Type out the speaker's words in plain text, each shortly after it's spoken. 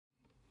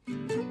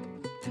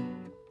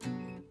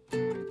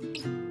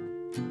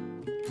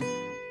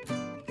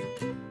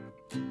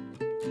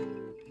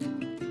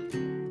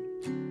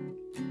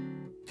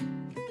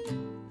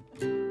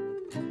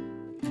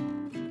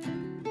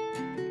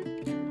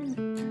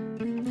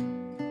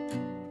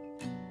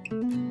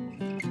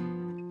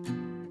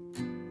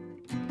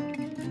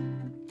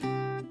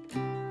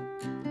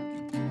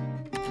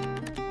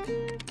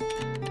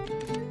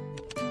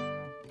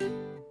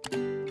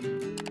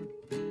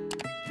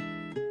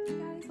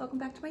Welcome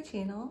back to my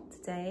channel.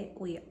 Today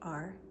we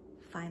are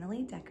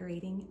finally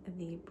decorating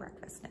the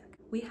breakfast nook.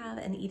 We have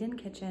an eat-in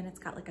kitchen. It's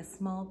got like a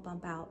small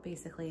bump out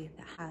basically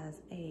that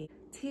has a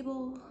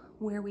table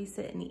where we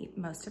sit and eat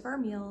most of our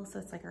meals. So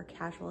it's like our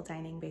casual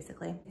dining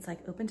basically. It's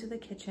like open to the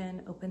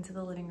kitchen, open to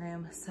the living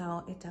room.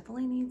 So it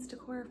definitely needs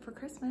decor for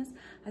Christmas.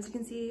 As you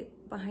can see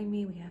behind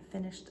me, we have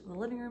finished the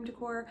living room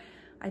decor.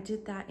 I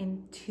did that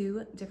in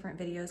 2 different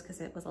videos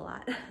because it was a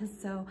lot.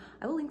 So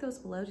I will link those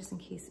below just in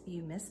case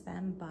you missed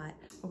them, but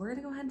we're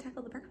gonna go ahead and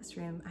tackle the breakfast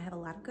room. I have a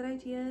lot of good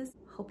ideas.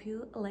 Hope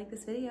you like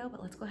this video,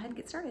 but let's go ahead and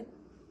get started.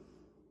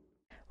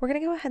 We're gonna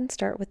go ahead and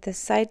start with this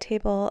side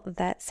table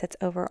that sits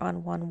over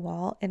on one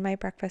wall in my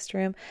breakfast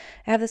room.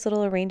 I have this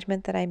little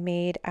arrangement that I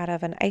made out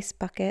of an ice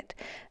bucket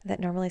that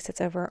normally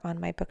sits over on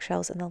my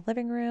bookshelves in the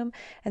living room.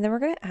 And then we're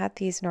gonna add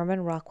these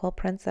Norman Rockwell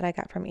prints that I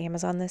got from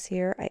Amazon this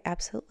year. I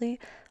absolutely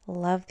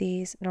love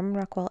these. Norman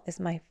Rockwell is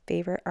my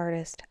favorite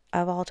artist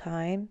of all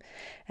time.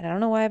 And I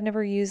don't know why I've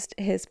never used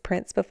his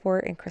prints before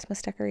in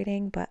Christmas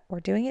decorating, but we're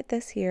doing it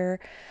this year.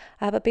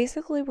 But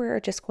basically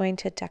we're just going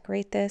to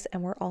decorate this,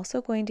 and we're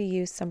also going to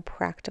use some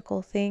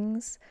practical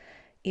things,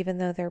 even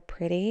though they're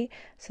pretty,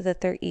 so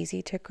that they're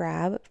easy to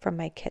grab from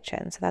my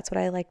kitchen. So that's what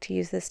I like to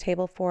use this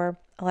table for.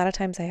 A lot of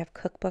times I have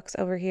cookbooks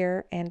over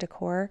here and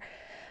decor,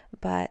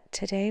 but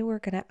today we're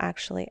going to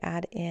actually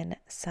add in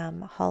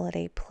some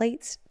holiday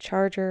plates,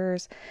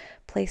 chargers,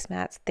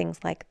 placemats, things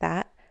like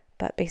that,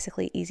 but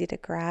basically easy to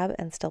grab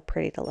and still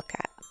pretty to look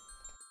at.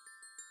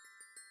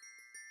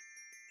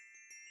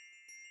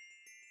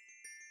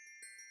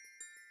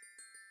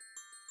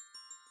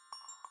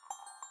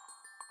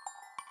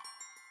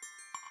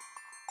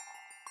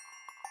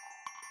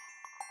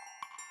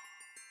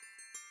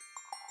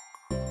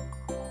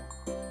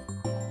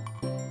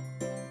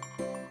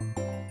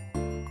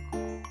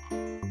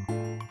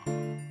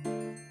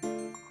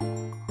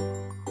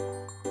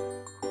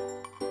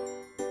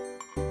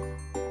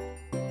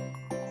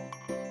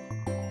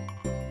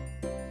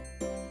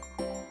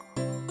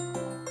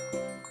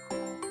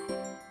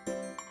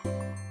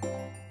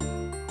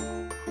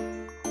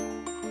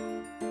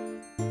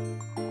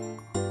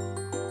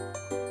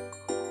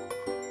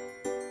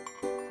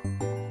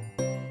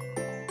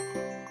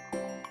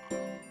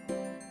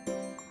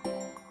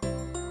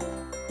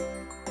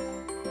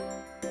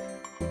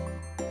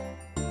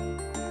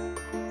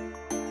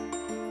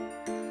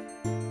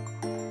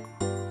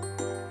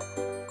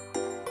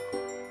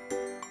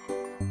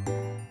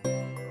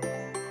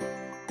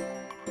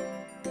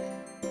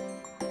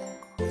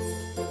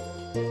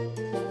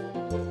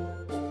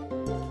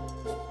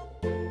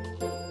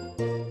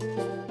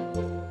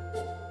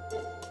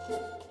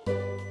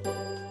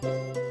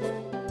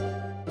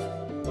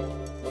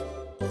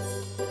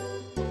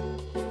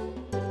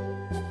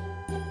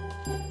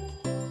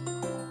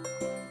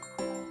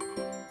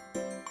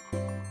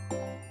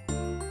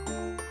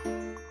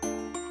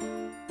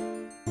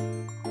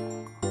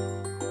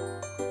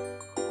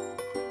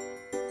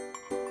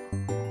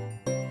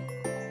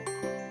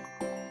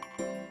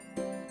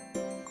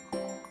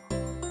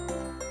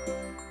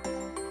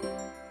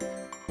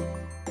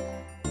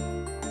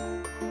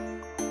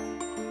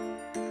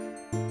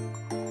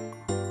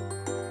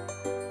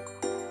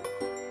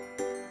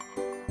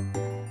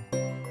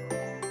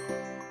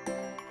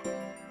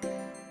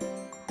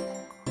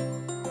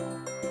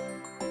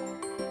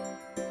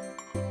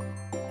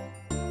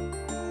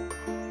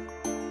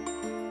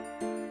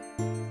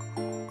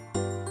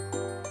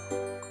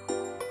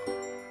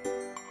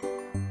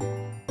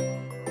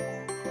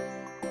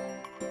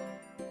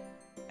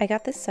 I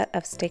got this set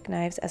of steak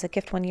knives as a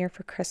gift one year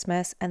for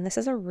Christmas, and this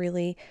is a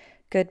really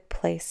good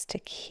place to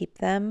keep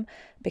them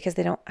because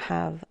they don't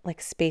have like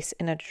space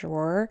in a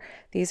drawer.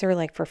 These are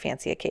like for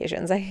fancy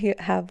occasions. I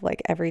have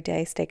like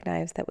everyday steak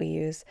knives that we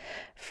use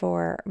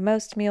for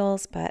most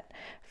meals, but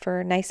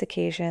for nice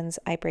occasions,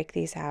 I break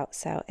these out.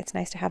 So it's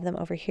nice to have them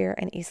over here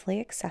and easily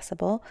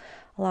accessible,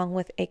 along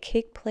with a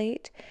cake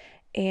plate.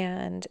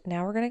 And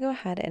now we're going to go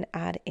ahead and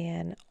add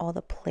in all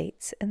the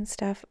plates and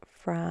stuff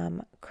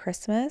from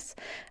Christmas.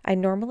 I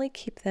normally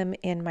keep them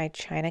in my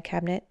china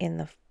cabinet in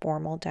the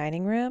formal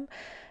dining room,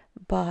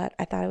 but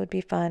I thought it would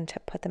be fun to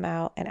put them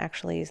out and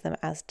actually use them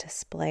as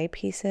display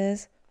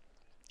pieces.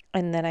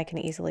 And then I can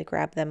easily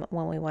grab them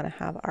when we want to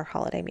have our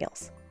holiday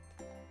meals.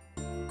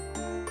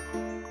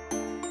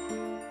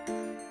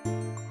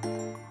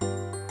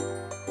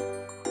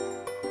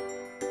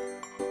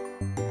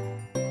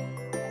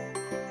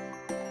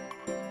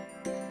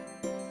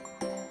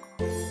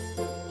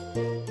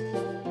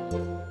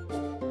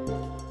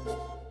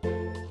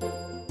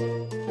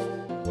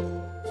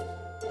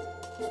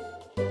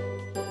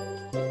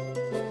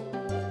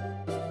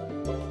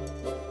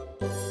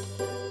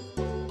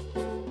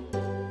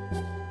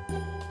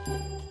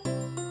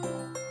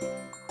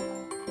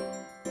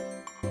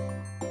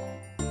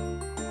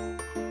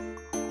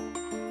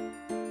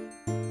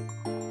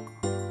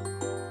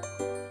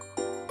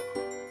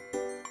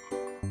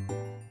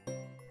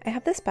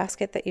 have this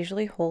basket that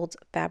usually holds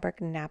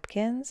fabric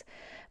napkins,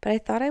 but I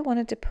thought I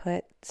wanted to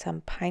put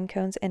some pine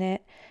cones in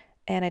it,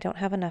 and I don't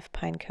have enough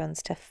pine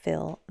cones to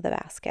fill the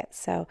basket.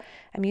 So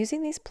I'm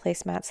using these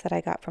placemats that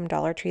I got from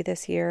Dollar Tree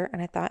this year,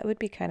 and I thought it would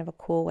be kind of a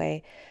cool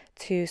way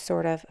to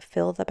sort of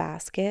fill the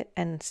basket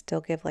and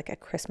still give like a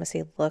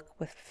Christmassy look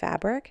with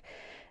fabric,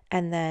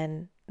 and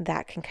then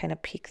that can kind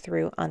of peek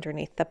through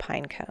underneath the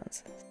pine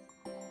cones.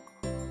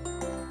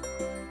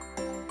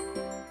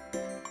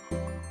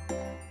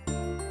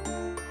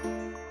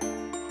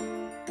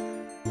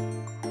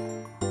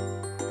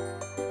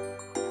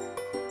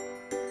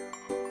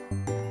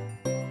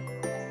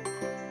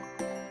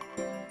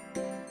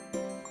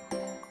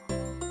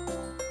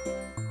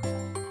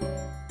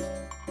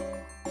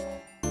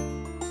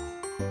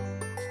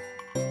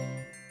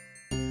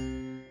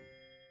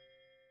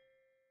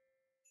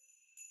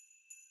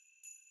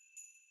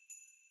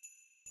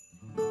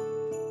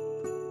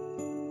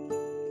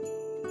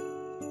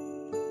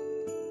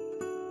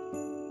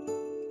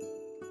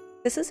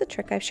 This is a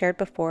trick I've shared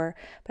before,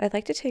 but I'd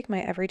like to take my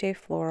everyday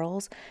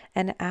florals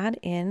and add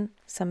in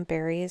some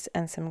berries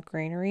and some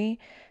greenery,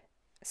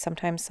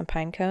 sometimes some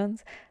pine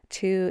cones,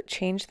 to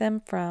change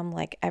them from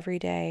like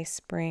everyday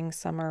spring,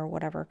 summer,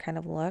 whatever kind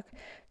of look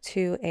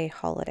to a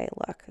holiday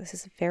look. This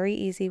is a very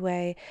easy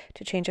way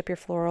to change up your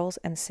florals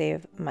and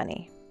save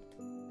money.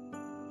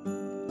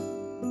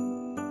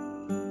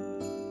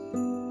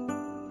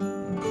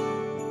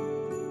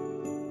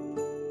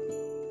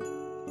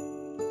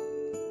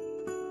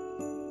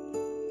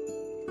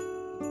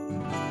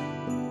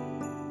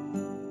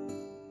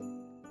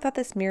 Thought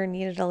this mirror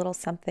needed a little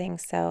something,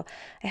 so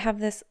I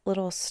have this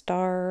little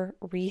star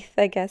wreath,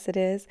 I guess it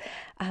is,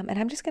 and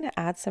I'm just going to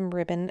add some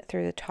ribbon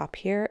through the top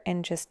here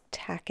and just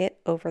tack it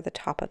over the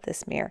top of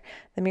this mirror.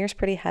 The mirror's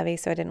pretty heavy,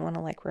 so I didn't want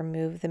to like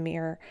remove the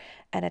mirror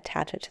and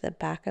attach it to the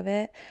back of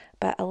it,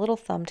 but a little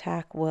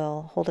thumbtack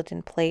will hold it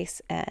in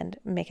place and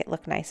make it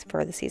look nice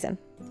for the season.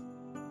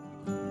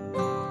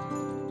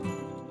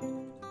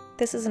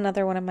 This is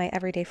another one of my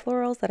everyday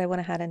florals that I went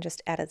ahead and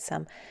just added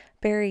some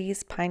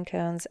berries, pine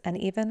cones, and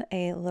even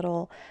a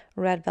little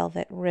red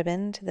velvet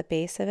ribbon to the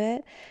base of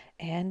it.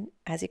 And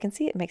as you can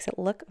see, it makes it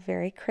look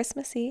very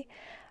Christmassy.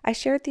 I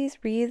shared these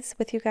wreaths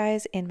with you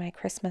guys in my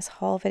Christmas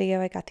haul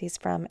video. I got these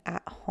from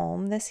At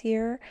Home this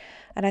year,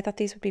 and I thought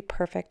these would be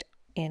perfect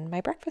in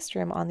my breakfast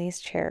room on these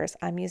chairs.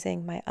 I'm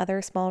using my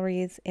other small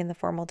wreaths in the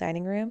formal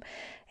dining room,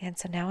 and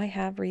so now I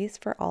have wreaths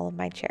for all of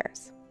my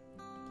chairs.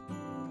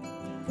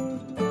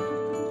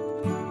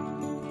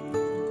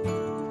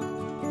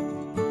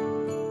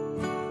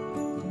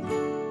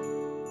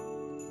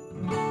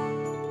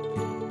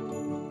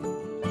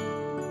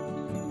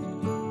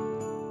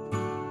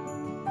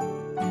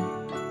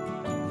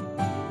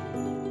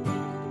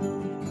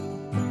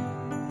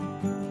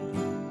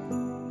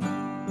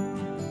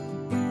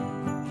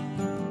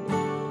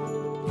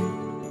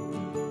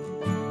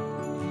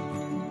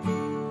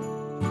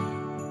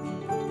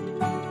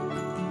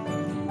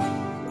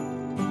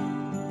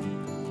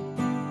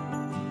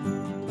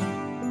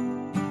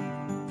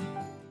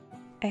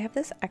 I have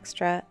this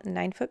extra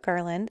 9-foot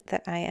garland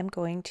that I am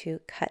going to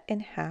cut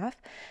in half.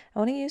 I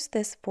want to use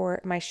this for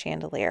my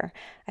chandelier.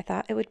 I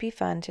thought it would be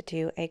fun to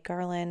do a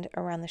garland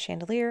around the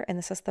chandelier, and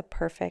this is the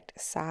perfect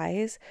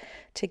size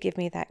to give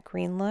me that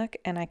green look,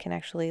 and I can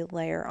actually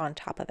layer on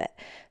top of it.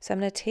 So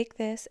I'm going to take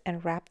this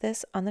and wrap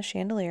this on the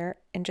chandelier.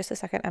 In just a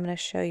second, I'm going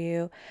to show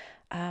you,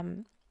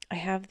 I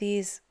have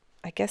these,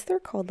 I guess they're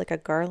called like a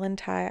garland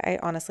tie. I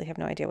honestly have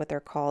no idea what they're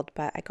called,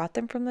 but I got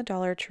them from the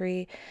Dollar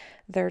Tree.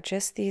 They're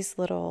just these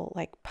little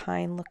like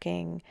pine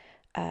looking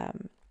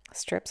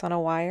strips on a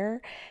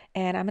wire,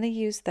 and I'm going to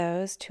use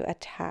those to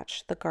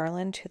attach the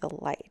garland to the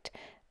light.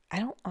 I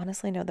don't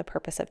honestly know the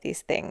purpose of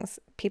these things.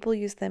 People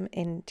use them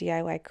in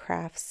DIY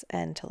crafts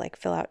and to like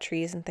fill out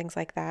trees and things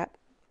like that.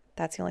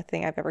 That's the only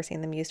thing I've ever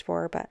seen them used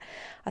for, but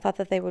I thought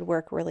that they would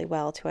work really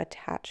well to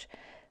attach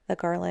the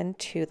garland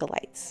to the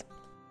lights.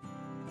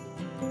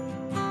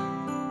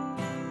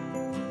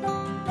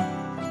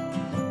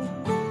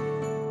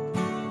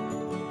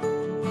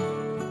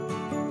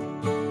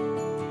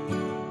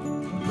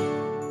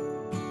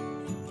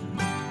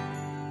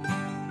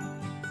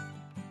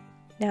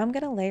 Now I'm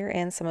going to layer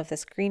in some of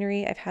this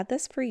greenery. I've had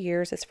this for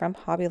years. It's from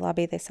Hobby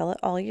Lobby. They sell it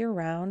all year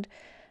round.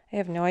 I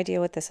have no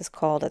idea what this is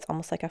called. It's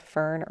almost like a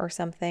fern or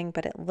something,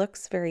 but it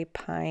looks very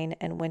pine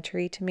and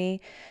wintry to me.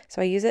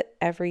 So I use it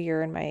every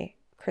year in my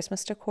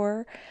Christmas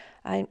decor.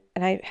 I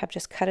have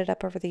just cut it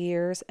up over the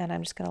years, and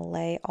I'm just going to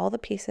lay all the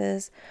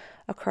pieces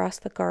across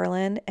the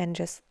garland and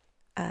just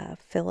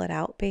fill it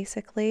out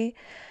basically.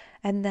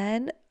 And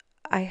then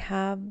I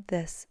have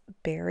this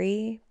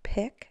berry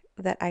pick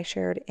that I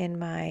shared in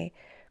my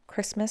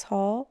Christmas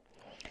haul,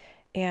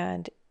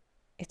 and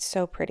it's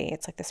so pretty.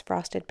 It's like this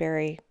frosted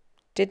berry.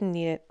 Didn't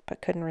need it,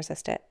 but couldn't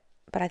resist it.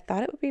 But I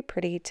thought it would be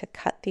pretty to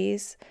cut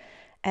these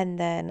and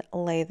then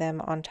lay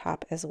them on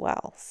top as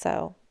well.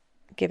 So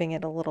giving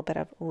it a little bit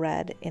of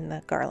red in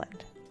the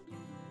garland.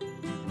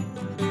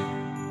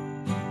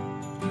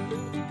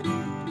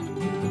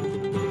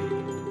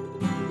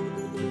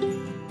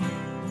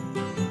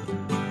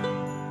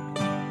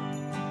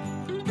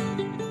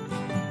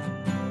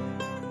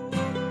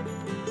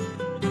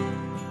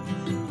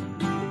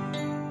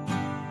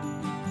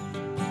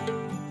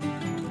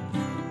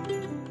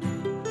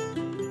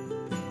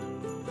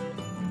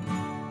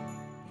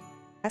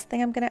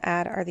 thing I'm going to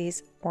add are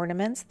these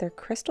ornaments. They're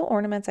crystal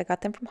ornaments. I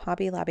got them from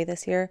Hobby Lobby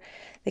this year.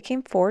 They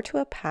came 4 to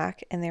a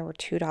pack and they were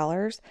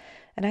 $2.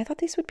 And I thought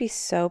these would be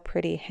so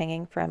pretty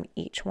hanging from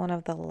each one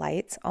of the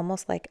lights,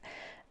 almost like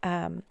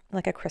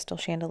a crystal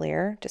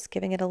chandelier, just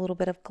giving it a little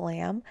bit of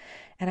glam.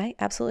 And I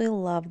absolutely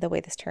love the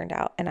way this turned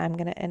out. And I'm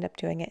going to end up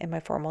doing it in my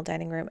formal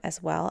dining room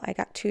as well. I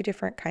got 2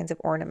 different kinds of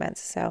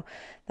ornaments. So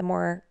the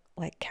more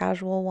like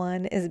casual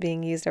one is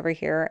being used over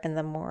here, and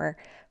the more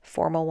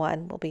formal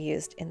one will be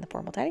used in the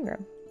formal dining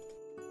room.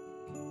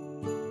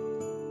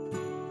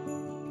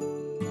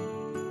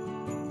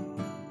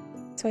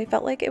 So I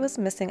felt like it was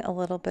missing a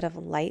little bit of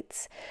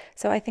lights.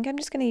 So I think I'm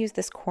just going to use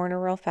this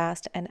corner real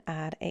fast and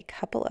add a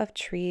couple of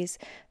trees.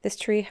 This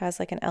tree has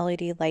like an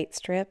LED light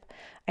strip.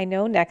 I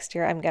know next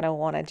year I'm going to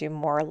want to do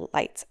more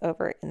lights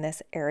over in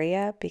this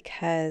area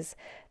because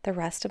the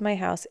rest of my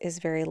house is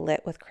very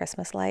lit with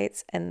Christmas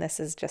lights and this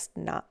is just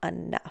not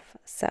enough.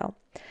 So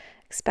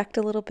expect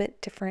a little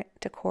bit different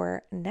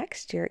decor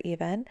next year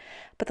even.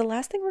 But the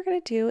last thing we're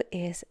going to do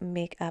is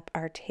make up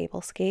our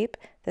tablescape.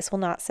 This will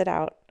not sit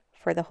out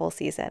for the whole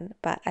season,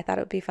 but I thought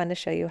it would be fun to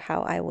show you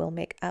how I will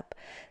make up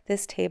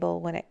this table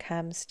when it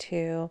comes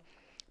to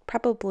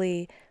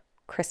probably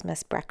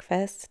Christmas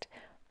breakfast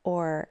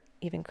or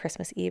even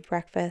Christmas Eve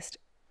breakfast,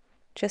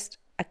 just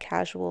a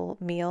casual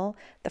meal.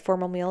 The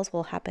formal meals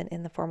will happen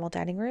in the formal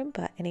dining room,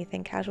 but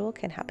anything casual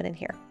can happen in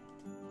here.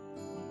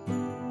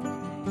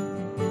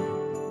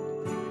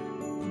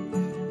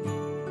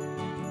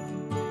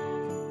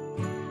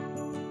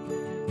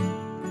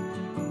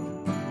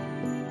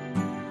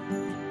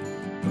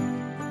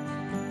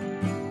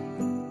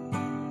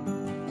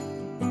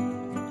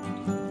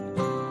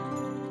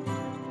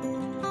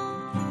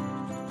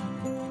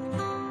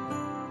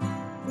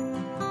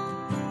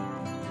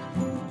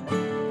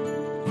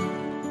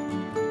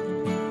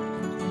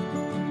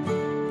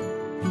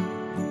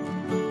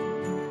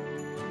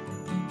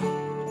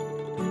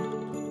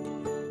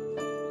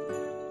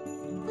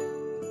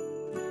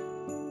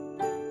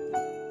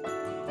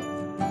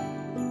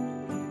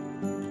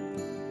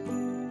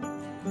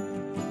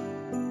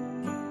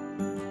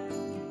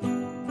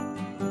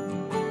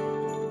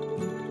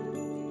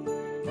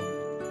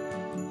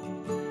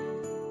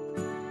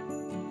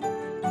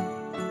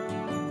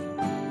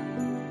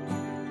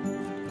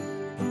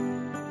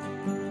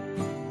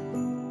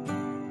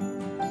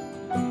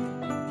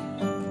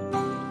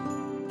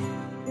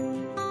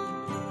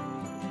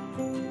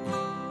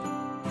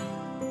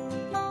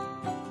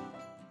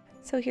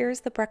 So here's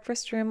the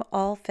breakfast room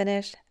all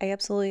finished. I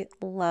absolutely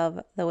love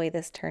the way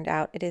this turned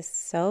out. It is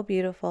so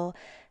beautiful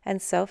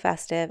and so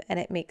festive, and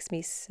it makes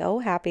me so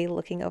happy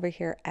looking over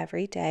here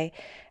every day.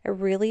 It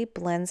really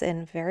blends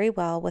in very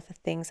well with the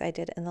things I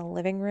did in the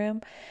living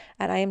room,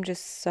 and I am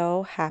just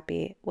so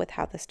happy with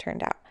how this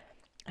turned out.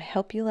 I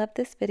hope you loved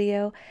this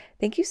video.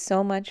 Thank you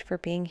so much for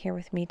being here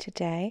with me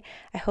today.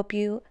 I hope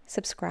you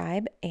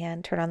subscribe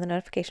and turn on the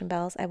notification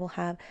bells. I will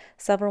have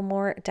several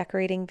more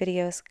decorating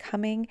videos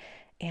coming,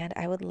 and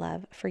I would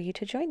love for you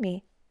to join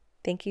me.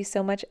 Thank you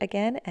so much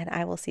again, and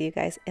I will see you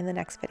guys in the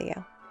next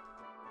video.